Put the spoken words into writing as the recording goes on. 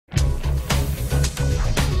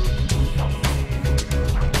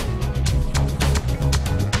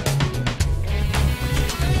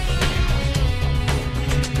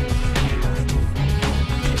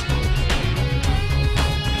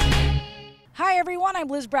Hi everyone, I'm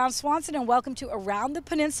Liz Brown Swanson and welcome to Around the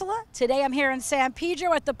Peninsula. Today I'm here in San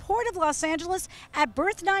Pedro at the Port of Los Angeles at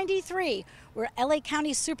Birth 93, where LA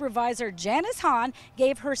County Supervisor Janice Hahn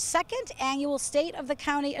gave her second annual State of the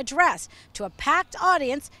County address to a packed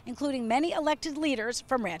audience, including many elected leaders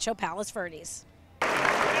from Rancho Palos Verdes. Thank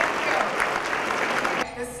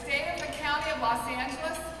you. The state of the County of Los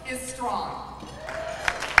Angeles is strong.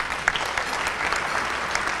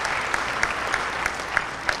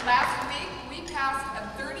 Last week, we passed a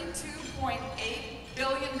 $32.8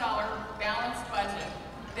 billion balanced budget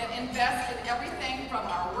that invested everything from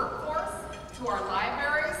our workforce, to our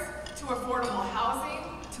libraries, to affordable housing,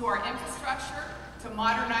 to our infrastructure, to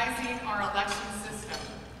modernizing our election system.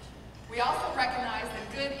 We also recognize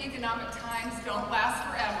that good economic times don't last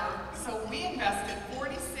forever, so we invested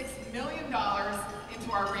 $46 million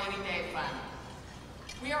into our rainy day fund.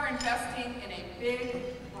 We are investing in a big,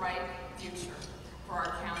 bright future for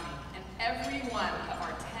our county and every one of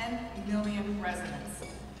our 10 million residents.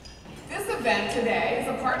 This event today is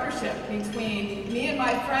a partnership between me and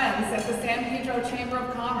my friends at the San Pedro Chamber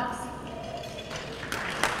of Commerce.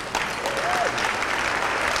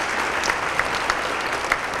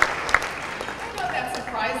 I know that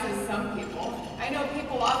surprises some people. I know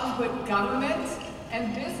people often put government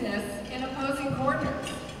and business in opposing corners.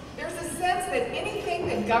 There's a sense that anything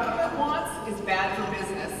that government wants is bad for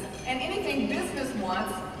business, and anything business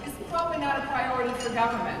wants is probably not a priority for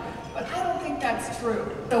government. But I don't think that's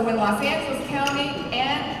true. So when Los Angeles County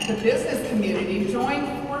and the business community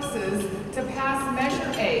joined forces to pass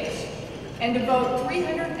Measure H and devote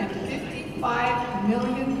 $355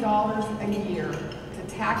 million a year to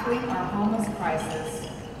tackling our homeless crisis,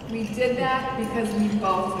 we did that because we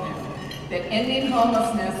both knew that ending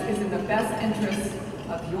homelessness is in the best interest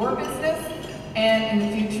of your business and in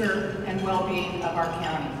the future and well-being of our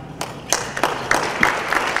county.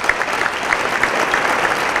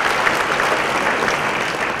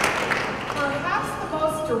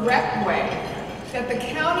 Direct way that the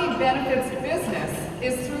county benefits business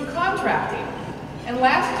is through contracting. And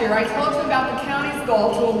last year I told you about the county's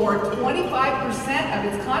goal to award 25% of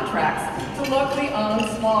its contracts to locally owned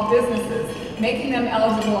small businesses, making them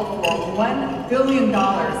eligible for $1 billion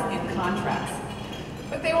in contracts.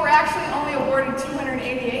 But they were actually only awarded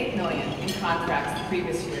 $288 million in contracts the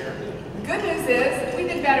previous year. The good news is we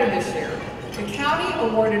did better this year. The county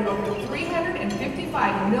awarded over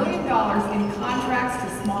 $355 million in contracts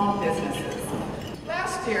to small businesses.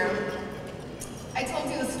 Last year, I told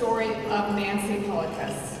you the story of Nancy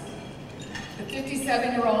Politis, the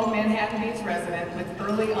 57-year-old Manhattan Beach resident with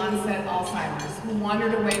early onset Alzheimer's who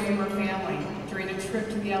wandered away from her family during a trip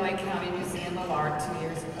to the LA County Museum of Art 2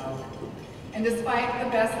 years ago. And despite the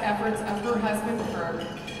best efforts of her husband, Kirk,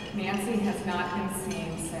 Nancy has not been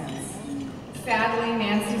seen since. Sadly,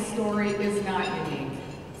 Nancy's story is not unique.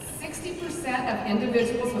 60% of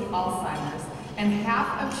individuals with Alzheimer's and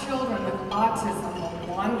half of children with autism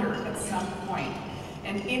will wander at some point.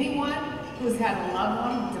 And anyone who's had a loved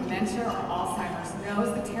one with dementia or Alzheimer's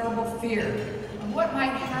knows the terrible fear of what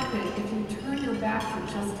might happen if you turn your back for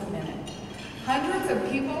just a minute. Hundreds of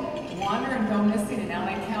people wander and go missing in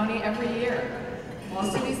LA County every year.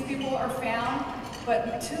 Most of these people are found,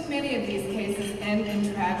 but too many of these cases end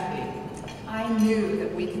in tragedy. I knew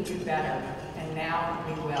that we could do better, and now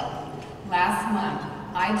we will. Last month,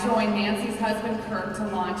 I joined Nancy's husband Kirk to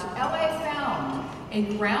launch LA Found, a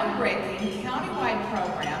groundbreaking countywide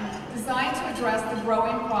program designed to address the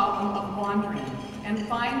growing problem of wandering and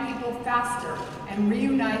find people faster and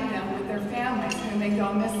reunite them with their families when they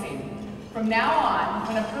go missing. From now on,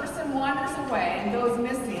 when a person wanders away and goes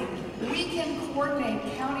missing, we can coordinate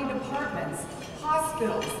county departments,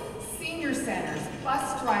 hospitals, senior centers,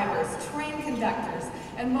 bus drivers, train conductors,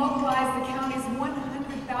 and mobilize the county's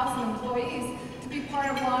 100,000 employees to be part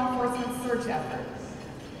of law enforcement's search effort.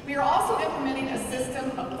 We are also implementing a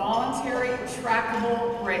system of voluntary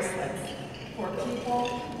trackable bracelets for people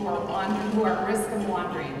who are at risk of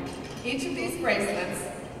wandering. Each of these bracelets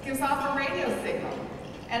gives off a radio signal,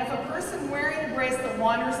 and if a person wearing a bracelet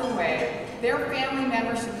wanders away, their family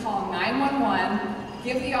member should call 911,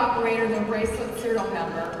 give the operator their bracelet serial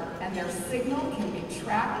number, and their signal can be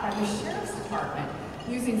tracked by the Sheriff's Department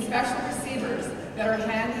using special receivers that are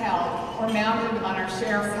handheld or mounted on our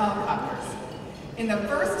Sheriff's helicopters. In the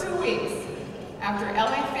first 2 weeks after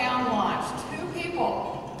LA Found launched, 2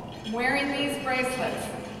 people wearing these bracelets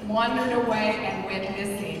wandered away and went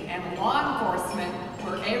missing, and law enforcement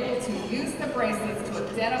were able to use the bracelets to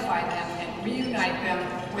identify them and reunite them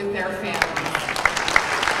with their families.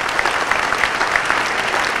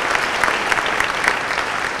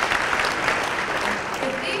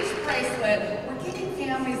 With each bracelet, we're giving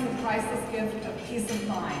families families the priceless gift of peace of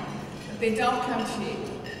mind, but they don't come cheap.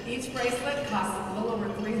 Each bracelet costs a little over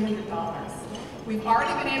 $300. We've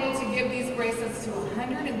already been able to give these bracelets to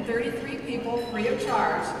 133 people free of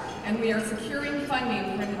charge, and we are securing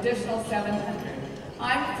funding for an additional 700.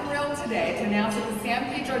 I'm thrilled today to announce that the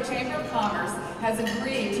San Pedro Chamber of Commerce has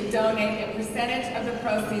agreed to donate a percentage of the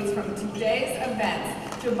proceeds from today's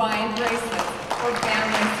events to buying bracelets for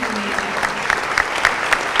families who need them.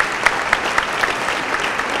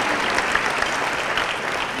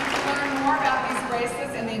 You can learn more about these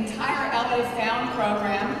bracelets and the entire LA Found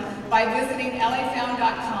program by visiting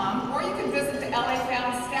lafound.com, or you can visit the LA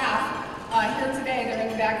Found staff here today. They're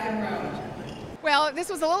in the back of the room. Well, this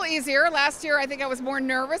was a little easier. Last year I think I was more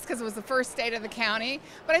nervous because it was the first state of the county,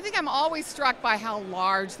 but I think I'm always struck by how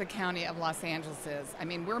large the county of Los Angeles is. I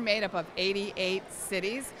mean, we're made up of 88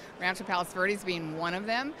 cities, Rancho Palos Verdes being one of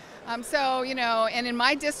them. So, you know, and in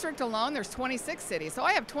my district alone there's 26 cities. So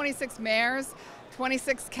I have 26 mayors,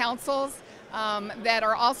 26 councils that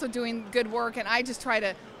are also doing good work, and I just try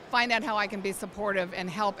to find out how I can be supportive and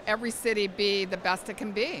help every city be the best it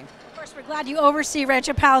can be. Of course, we're glad you oversee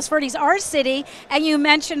Rancho Palos Verdes, our city, and you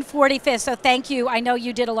mentioned 45th, so thank you. I know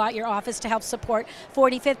you did a lot, your office, to help support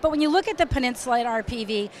 45th, but when you look at the Peninsula at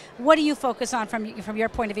RPV, what do you focus on from your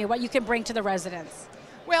point of view, what you can bring to the residents?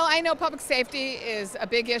 Well, I know public safety is a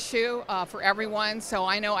big issue for everyone, so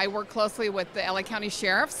I know I work closely with the LA County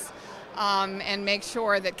Sheriffs and make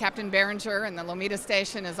sure that Captain Berenger and the Lomita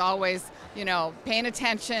Station is always, you know, paying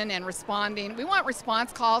attention and responding. We want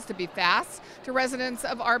response calls to be fast to residents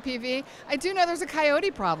of RPV. I do know there's a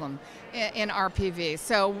coyote problem in RPV,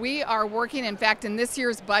 so we are working. In fact, in this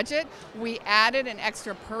year's budget, we added an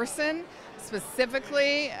extra person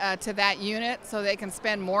specifically to that unit so they can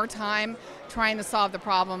spend more time trying to solve the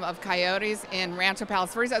problem of coyotes in Rancho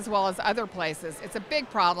Palos Verdes as well as other places. It's a big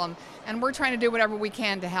problem, and we're trying to do whatever we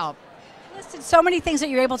can to help. You listed so many things that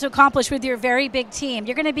you're able to accomplish with your very big team.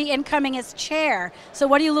 You're going to be incoming as chair, so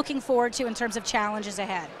what are you looking forward to in terms of challenges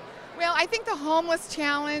ahead? Well, I think the homeless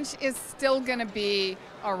challenge is still going to be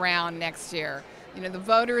around next year. You know, the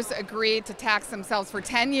voters agreed to tax themselves for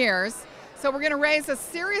 10 years, so we're going to raise a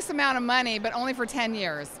serious amount of money, but only for 10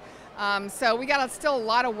 years. So we got still a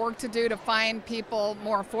lot of work to do to find people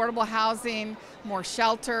more affordable housing, more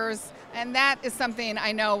shelters, and that is something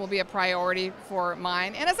I know will be a priority for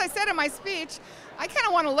mine. And as I said in my speech, I kind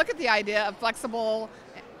of want to look at the idea of flexible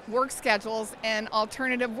work schedules and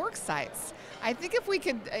alternative work sites. I think if we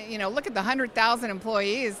could, you know, look at the 100,000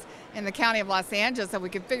 employees in the county of Los Angeles, that we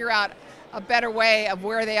could figure out a better way of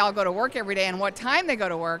where they all go to work every day and what time they go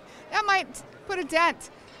to work, that might put a dent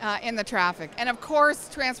in the traffic. And of course,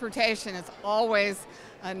 transportation is always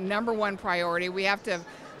a #1 priority. We have to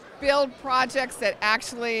build projects that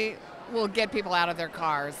actually will get people out of their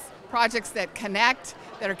cars. Projects that connect,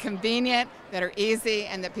 that are convenient, that are easy,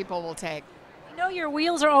 and that people will take. I know your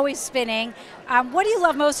wheels are always spinning. What do you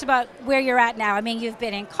love most about where you're at now? I mean, you've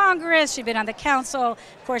been in Congress, you've been on the council.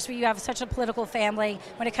 Of course, you have such a political family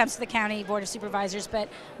when it comes to the county board of supervisors, but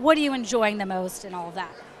what are you enjoying the most in all of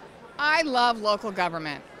that? I love local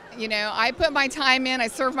government. You know, I put my time in, I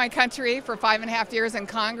served my country for 5.5 years in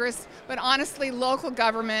Congress, but honestly, local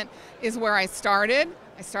government is where I started.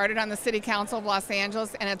 I started on the City Council of Los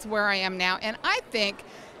Angeles, and it's where I am now. And I think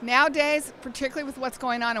nowadays, particularly with what's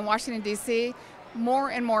going on in Washington, D.C.,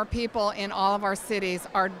 more and more people in all of our cities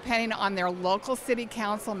are depending on their local city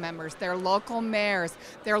council members, their local mayors,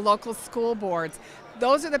 their local school boards.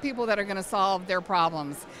 Those are the people that are going to solve their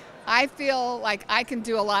problems. I feel like I can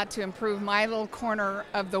do a lot to improve my little corner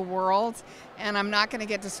of the world, and I'm not going to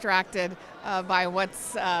get distracted by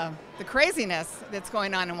what's the craziness that's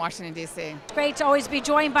going on in Washington, D.C. It's great to always be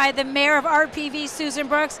joined by the mayor of RPV, Susan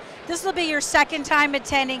Brooks. This will be your second time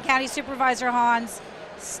attending County Supervisor Hahn's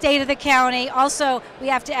State of the County. Also, we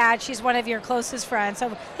have to add, she's one of your closest friends,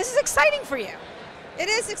 so this is exciting for you. It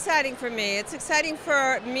is exciting for me. It's exciting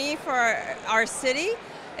for me, for our city.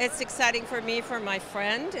 It's exciting for me, for my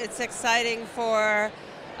friend. It's exciting for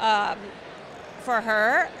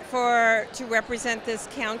her, to represent this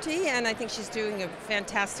county, and I think she's doing a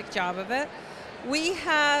fantastic job of it. We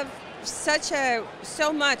have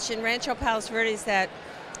so much in Rancho Palos Verdes that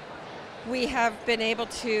we have been able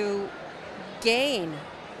to gain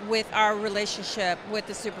with our relationship with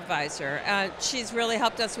the supervisor. She's really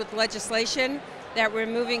helped us with legislation that we're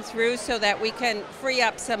moving through so that we can free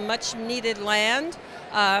up some much needed land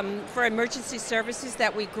for emergency services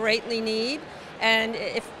that we greatly need. And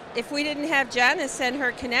if we didn't have Janice and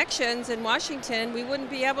her connections in Washington, we wouldn't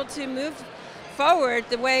be able to move forward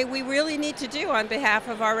the way we really need to do on behalf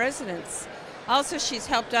of our residents. Also, she's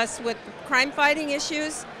helped us with crime fighting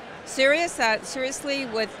issues, seriously,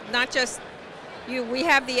 with not just we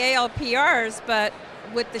have the ALPRs, but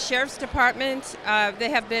with the Sheriff's Department, they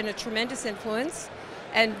have been a tremendous influence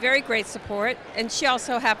and very great support. And she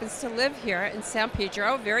also happens to live here in San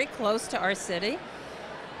Pedro, very close to our city.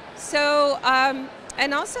 So,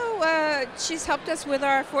 and also she's helped us with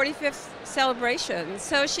our 45th celebration.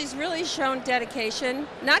 So she's really shown dedication,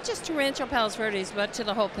 not just to Rancho Palos Verdes, but to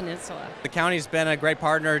the whole peninsula. The county's been a great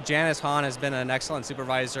partner. Janice Hahn has been an excellent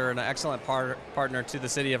supervisor and an excellent partner to the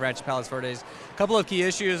city of Rancho Palos Verdes. A couple of key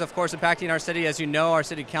issues, of course, impacting our city. As you know, our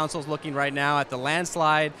city council is looking right now at the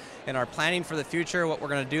landslide and our planning for the future, what we're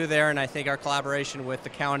going to do there, and I think our collaboration with the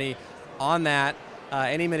county on that,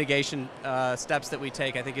 any mitigation steps that we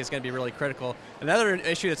take, I think is going to be really critical. Another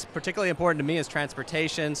issue that's particularly important to me is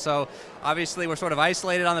transportation. So obviously we're sort of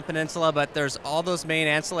isolated on the peninsula, but there's all those main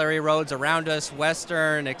ancillary roads around us,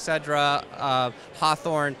 Western, etc.,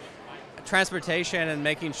 Hawthorne. Transportation and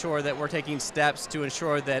making sure that we're taking steps to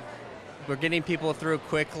ensure that we're getting people through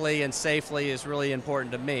quickly and safely is really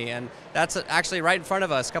important to me. And that's actually right in front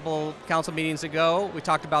of us. A couple council meetings ago, we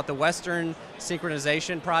talked about the Western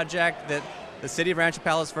Synchronization Project that the city of Rancho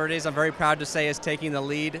Palos Verdes, I'm very proud to say, is taking the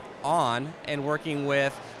lead on and working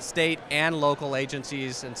with state and local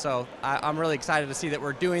agencies. And so I'm really excited to see that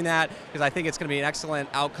we're doing that because I think it's going to be an excellent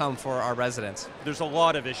outcome for our residents. There's a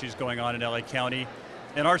lot of issues going on in LA County,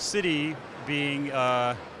 and our city being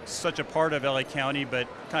such a part of LA County, but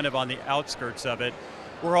kind of on the outskirts of it,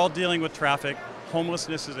 we're all dealing with traffic.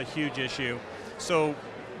 Homelessness is a huge issue. So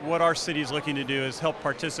what our city is looking to do is help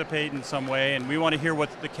participate in some way, and we want to hear what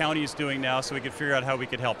the county is doing now so we can figure out how we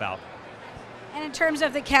could help out. And in terms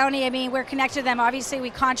of the county, I mean, we're connected to them. Obviously, we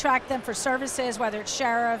contract them for services, whether it's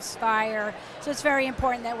sheriffs, fire. So it's very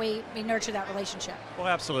important that we nurture that relationship. Well,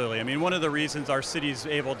 absolutely. I mean, one of the reasons our city is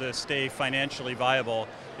able to stay financially viable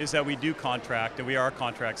is that we do contract, and we are a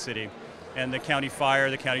contract city. And the county fire,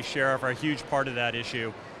 the county sheriff are a huge part of that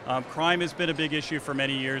issue. Crime has been a big issue for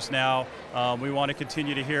many years now. We want to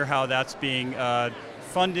continue to hear how that's being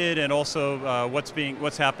funded and also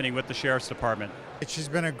what's happening with the Sheriff's Department. She's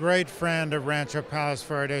been a great friend of Rancho Palos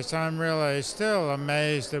Verdes. I'm really still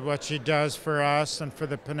amazed at what she does for us and for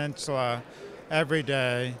the peninsula every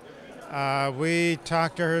day. We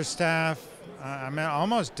talk to her staff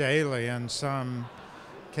almost daily in some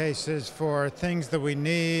cases for things that we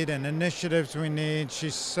need and initiatives we need.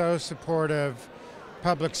 She's so supportive.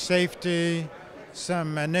 Public safety,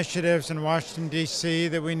 some initiatives in Washington, D.C.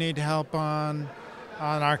 that we need help on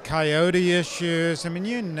our coyote issues. I mean,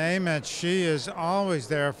 you name it, she is always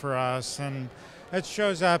there for us, and it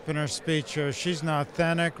shows up in her speeches. She's an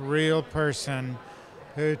authentic, real person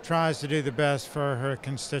who tries to do the best for her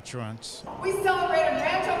constituents. We celebrated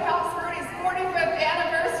Rancho Palos Verdes' 45th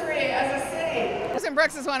anniversary as a city. Susan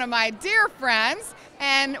Brooks is one of my dear friends,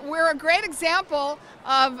 and we're a great example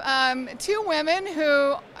of two women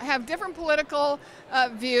who have different political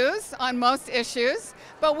views on most issues,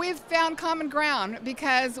 but we've found common ground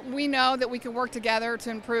because we know that we can work together to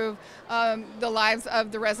improve the lives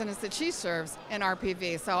of the residents that she serves in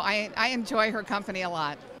RPV. So I enjoy her company a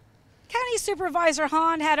lot. County Supervisor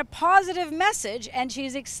Hahn had a positive message, and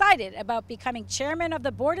she's excited about becoming chairman of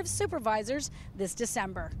the Board of Supervisors this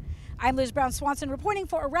December. I'm Liz Brown Swanson reporting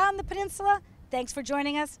for Around the Peninsula. Thanks for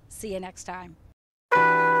joining us. See you next time.